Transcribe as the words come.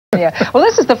Yeah. Well,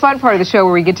 this is the fun part of the show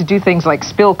where we get to do things like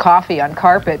spill coffee on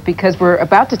carpet, because we're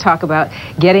about to talk about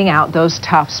getting out those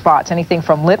tough spots. Anything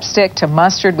from lipstick to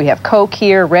mustard. We have Coke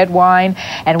here, red wine,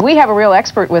 and we have a real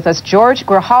expert with us. George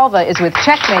Grijalva is with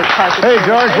Checkmate Carpet. Hey,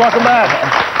 George, welcome back.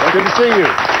 Good to see you.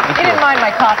 You didn't mind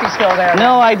my coffee spill there?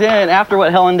 No, I didn't. After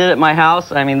what Helen did at my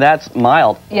house, I mean, that's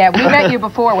mild. Yeah, we met you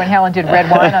before when Helen did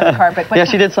red wine on the carpet. But yeah,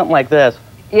 she did something like this.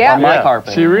 Yeah. On my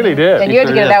carpet. She really did. And you had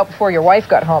to get it out before your wife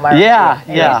got home. Yeah.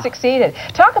 You succeeded.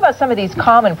 Talk about some of these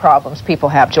common problems people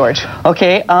have, George.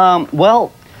 Okay,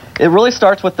 well, it really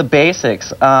starts with the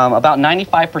basics. About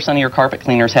 95% of your carpet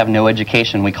cleaners have no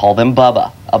education. We call them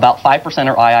BUBBA. About 5%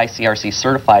 are IICRC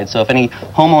certified. So if any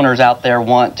homeowners out there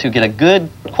want to get a good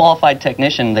qualified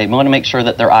technician, they want to make sure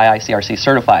that they're IICRC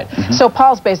certified. Mm-hmm. So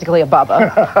Paul's basically a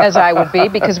BUBBA, as I would be,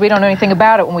 because we don't know anything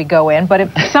about it when we go in. But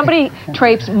if somebody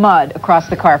drapes mud across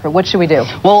the carpet, what should we do?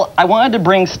 Well, I wanted to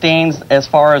bring stains as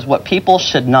far as what people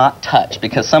should not touch,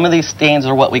 because some of these stains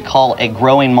are what we call a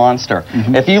growing monster.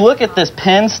 Mm-hmm. If you look at this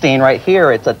pen stain right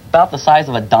here, it's about the size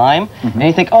of a dime, and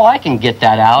you think, oh, I can get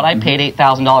that out. I paid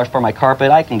 $8,000 for my carpet.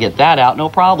 I can get that out, no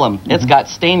problem. It's got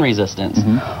stain resistance.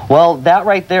 Well, that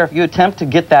right there, if you attempt to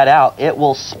get that out, it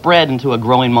will spread into a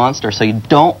growing monster, so you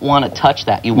don't want to touch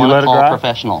that. You want to call a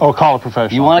professional. Oh, call a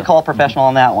professional. You want to call a professional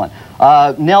on that one.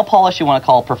 Nail polish, you want to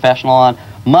call a professional on.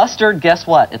 Mustard, guess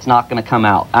what? It's not going to come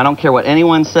out. I don't care what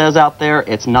anyone says out there,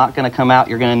 it's not going to come out.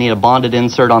 You're going to need a bonded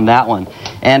insert on that one.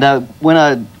 And when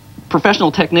a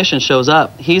professional technician shows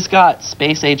up, he's got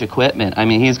space-age equipment. I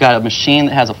mean, he's got a machine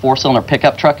that has a 4-cylinder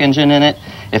pickup truck engine in it.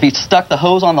 If he stuck the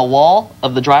hose on the wall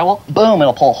of the drywall, boom,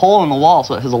 it'll pull a hole in the wall,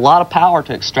 so it has a lot of power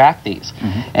to extract these.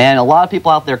 And a lot of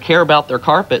people out there care about their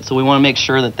carpet, so we want to make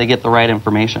sure that they get the right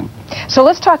information. So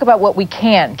let's talk about what we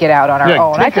can get out on our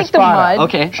own. I think the mud.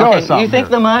 Okay, Show us something. You think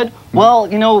the mud?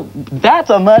 Well, you know, that's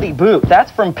a muddy boot.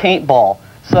 That's from paintball.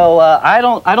 So I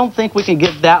don't think we can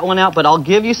get that one out, but I'll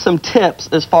give you some tips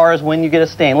as far as when you get a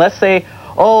stain. Let's say,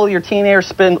 oh, your teenager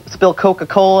spilled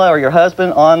Coca-Cola or your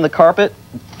husband on the carpet.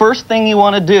 First thing you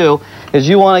want to do is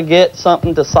you want to get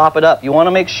something to sop it up. You want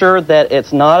to make sure that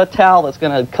it's not a towel that's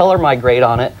going to color migrate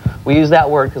on it. We use that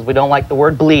word because we don't like the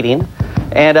word bleeding.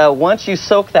 And once you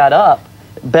soak that up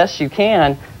best you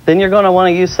can, then you're going to want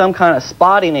to use some kind of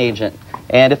spotting agent.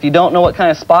 And if you don't know what kind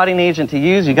of spotting agent to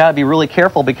use, you got to be really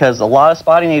careful, because a lot of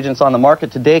spotting agents on the market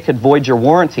today could void your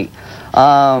warranty.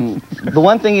 The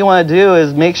one thing you want to do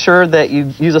is make sure that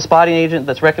you use a spotting agent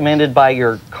that's recommended by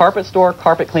your carpet store,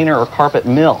 carpet cleaner, or carpet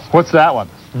mill. What's that one?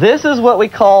 This is what we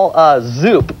call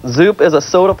Zoop. Zoop is a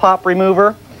soda pop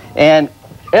remover, and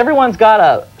everyone's got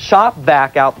a shop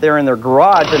vac out there in their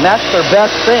garage, and that's their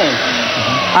best thing.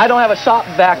 I don't have a shop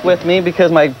vac with me because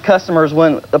my customers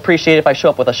wouldn't appreciate it if I show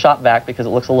up with a shop vac, because it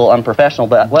looks a little unprofessional.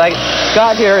 But what I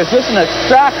got here is just an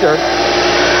extractor.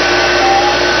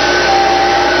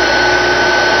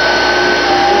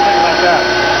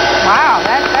 Wow,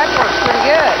 that works pretty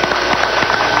good.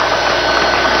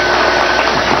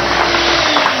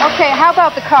 Okay, how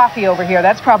about the coffee over here?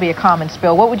 That's probably a common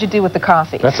spill. What would you do with the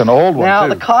coffee? That's an old one, Now,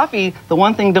 too. the coffee, the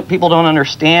one thing that people don't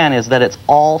understand is that it's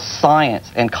all science.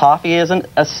 And coffee is an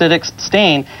acidic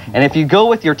stain. And if you go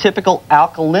with your typical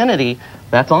alkalinity,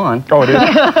 that's on. Oh, it is?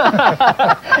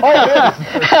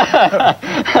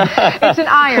 It's an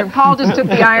iron. Paul just took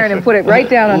the iron and put it right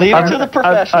down on Leave the it to the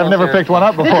professionals. I've never picked one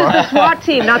up before. This is the SWAT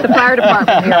team, not the fire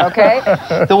department here, okay?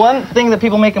 The one thing that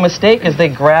people make a mistake is they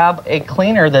grab a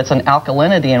cleaner that's an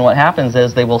alkalinity, and what happens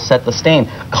is they will set the stain.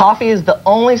 Coffee is the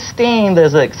only stain that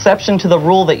is an exception to the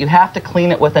rule that you have to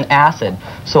clean it with an acid.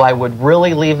 So I would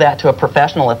really leave that to a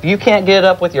professional. If you can't get it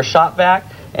up with your shop vac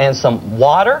and some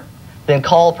water, then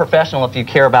call a professional if you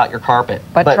care about your carpet.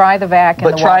 But try the vac and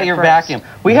But try your vacuum.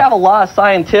 We have a lot of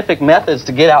scientific methods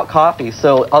to get out coffee,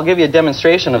 so I'll give you a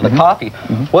demonstration of the coffee.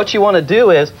 What you want to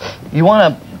do is you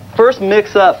want to first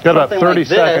mix up Got about something 30 like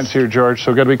this. seconds here, George,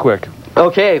 so got to be quick.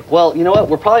 Okay, well, you know what?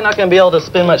 We're probably not going to be able to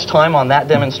spend much time on that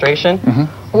demonstration.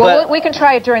 Well, we can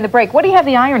try it during the break. What do you have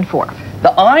the iron for?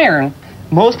 The iron,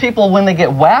 most people, when they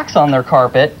get wax on their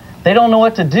carpet, they don't know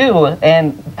what to do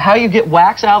and how you get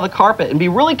wax out of the carpet. And be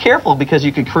really careful, because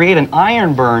you could create an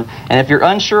iron burn. And if you're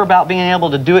unsure about being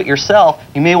able to do it yourself,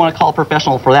 you may want to call a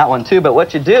professional for that one too. But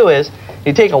what you do is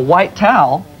you take a white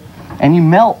towel and you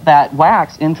melt that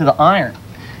wax into the iron.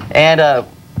 And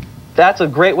that's a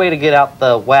great way to get out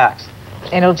the wax.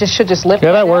 And it should just lift.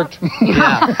 Yeah, that worked.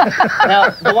 Yeah. Now,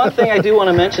 the one thing I do want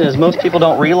to mention is most people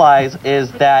don't realize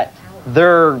is that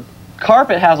their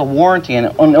carpet has a warranty, and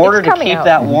in order to keep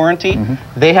that warranty,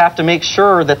 they have to make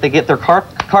sure that they get their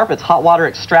carpet carpets hot water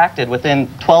extracted within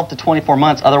 12 to 24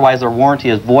 months, otherwise their warranty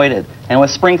is voided. And with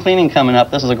spring cleaning coming up,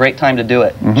 this is a great time to do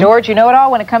it. George, you know it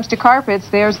all when it comes to carpets.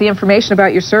 There's the information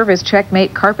about your service,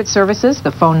 Checkmate Carpet Services,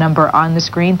 the phone number on the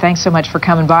screen. Thanks so much for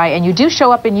coming by. And you do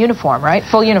show up in uniform, right?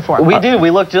 Full uniform. We do. We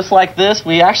look just like this.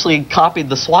 We actually copied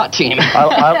the SWAT team.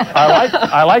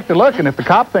 I like the look, and if the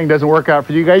cop thing doesn't work out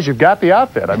for you guys, you've got the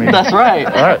outfit. I mean, That's right.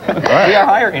 All right. We are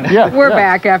hiring. Yeah, We're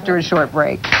back after a short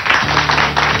break.